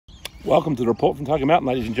Welcome to the Report from Tiger Mountain,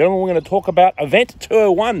 ladies and gentlemen. We're going to talk about Event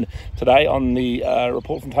 201 today on the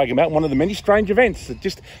Report from Tiger Mountain, one of the many strange events that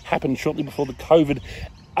just happened shortly before the COVID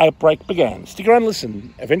outbreak began. Stick around and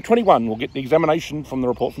listen. Event 21 will get the examination from the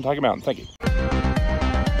Report from Tiger Mountain. Thank you.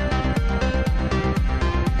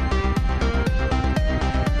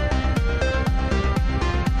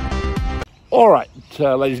 All right,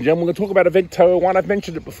 ladies and gentlemen, we're going to talk about Event 201. I've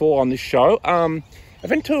mentioned it before on this show.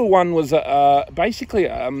 Event 201 was basically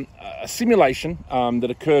a simulation that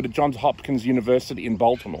occurred at Johns Hopkins University in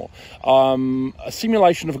Baltimore, a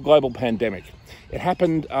simulation of a global pandemic. It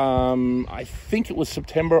happened, I think it was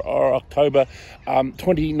September or October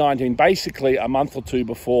 2019, basically a month or two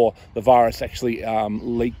before the virus actually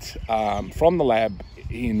leaked from the lab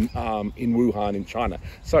in Wuhan in China.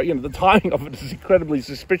 So, the timing of it is incredibly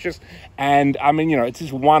suspicious. And, it's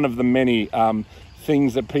just one of the many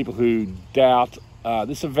things that people who doubt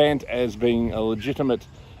this event as being a legitimate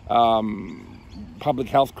public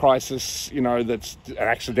health crisis, that's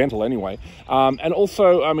accidental anyway. And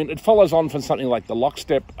also, it follows on from something like the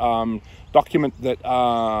Lockstep document that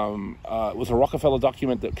was a Rockefeller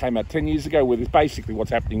document that came out 10 years ago, where basically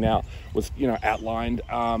what's happening now was, outlined.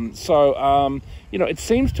 It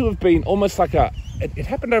seems to have been almost like it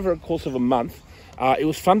happened over a course of a month. It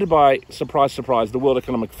was funded by, surprise, surprise, the World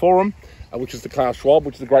Economic Forum, which is the Klaus Schwab,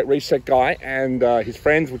 which is the Great Reset guy, and his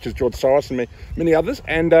friends, which is George Soros and many others,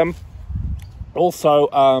 and also,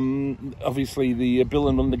 obviously, the Bill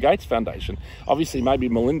and Melinda Gates Foundation. Obviously, maybe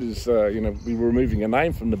Melinda's, be removing a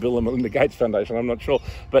name from the Bill and Melinda Gates Foundation, I'm not sure.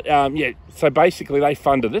 But, so basically they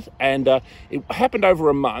funded it, and it happened over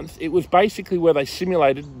a month. It was basically where they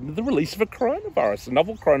simulated the release of a coronavirus, a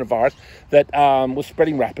novel coronavirus that was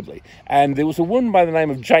spreading rapidly. And there was a woman by the name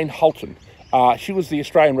of Jane Halton. She was the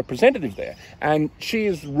Australian representative there, and she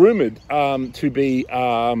is rumoured to be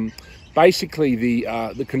basically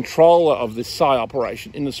the controller of this PSI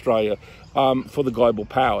operation in Australia for the global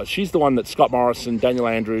powers. She's the one that Scott Morrison, Daniel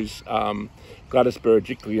Andrews, Gladys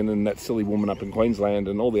Berejiklian and that silly woman up in Queensland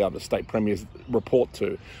and all the other state premiers report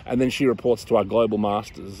to. And then she reports to our global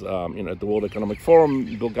masters, the World Economic Forum,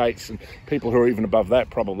 Bill Gates, and people who are even above that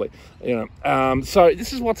probably. So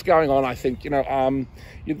this is what's going on, I think.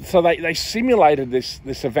 So they simulated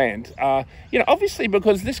this event, obviously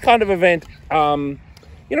because this kind of event,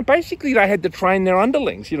 basically they had to train their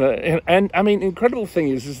underlings, and incredible thing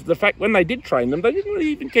is the fact when they did train them, they didn't really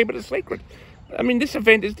even keep it a secret. This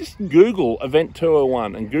event is just Google Event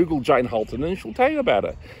 201 and Google Jane Halton and she'll tell you about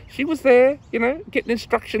it. She was there, getting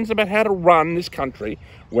instructions about how to run this country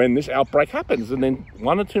when this outbreak happens. And then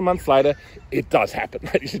 1 or 2 months later, it does happen,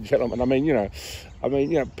 ladies and gentlemen.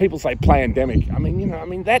 People say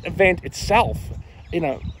plandemic. That event itself,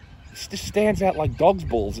 it just stands out like dog's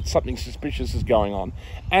balls that something suspicious is going on.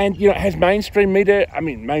 And, has mainstream media,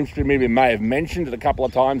 mainstream media may have mentioned it a couple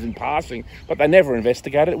of times in passing, but they never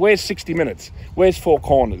investigated it. Where's 60 Minutes? Where's Four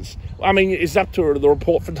Corners? It's up to the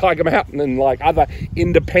Report from Tiger Mountain and like other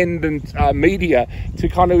independent media to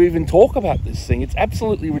kind of even talk about this thing. It's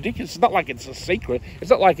absolutely ridiculous. It's not like it's a secret. It's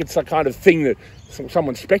not like it's a kind of thing that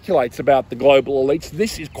someone speculates about the global elites.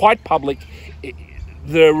 This is quite public.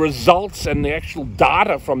 The results and the actual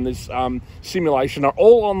data from this simulation are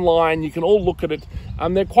all online. You can all look at it.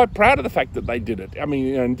 They're quite proud of the fact that they did it.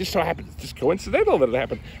 And just so happens, it's just coincidental that it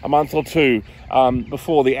happened a month or two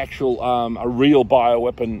before the actual a real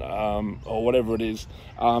bioweapon or whatever it is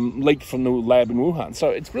leaked from the lab in Wuhan. So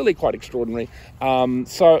it's really quite extraordinary.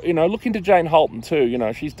 Look into Jane Halton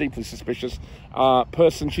too. She's deeply suspicious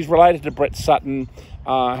person. She's related to Brett Sutton.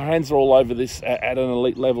 Her hands are all over this at an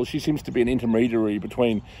elite level. She seems to be an intermediary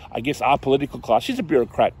between, I guess, our political class. She's a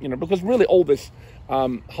bureaucrat, because really all this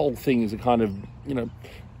whole thing is a kind of,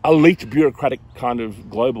 elite bureaucratic kind of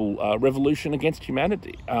global revolution against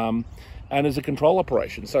humanity and as a control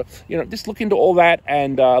operation. So, just look into all that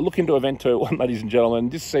and look into Event 201, ladies and gentlemen.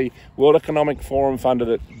 Just see World Economic Forum funded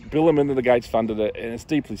it, Bill and Melinda Gates funded it, and it's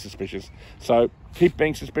deeply suspicious. So keep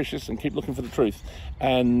being suspicious and keep looking for the truth.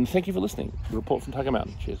 And thank you for listening. The Report from Tiger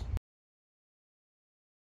Mountain. Cheers.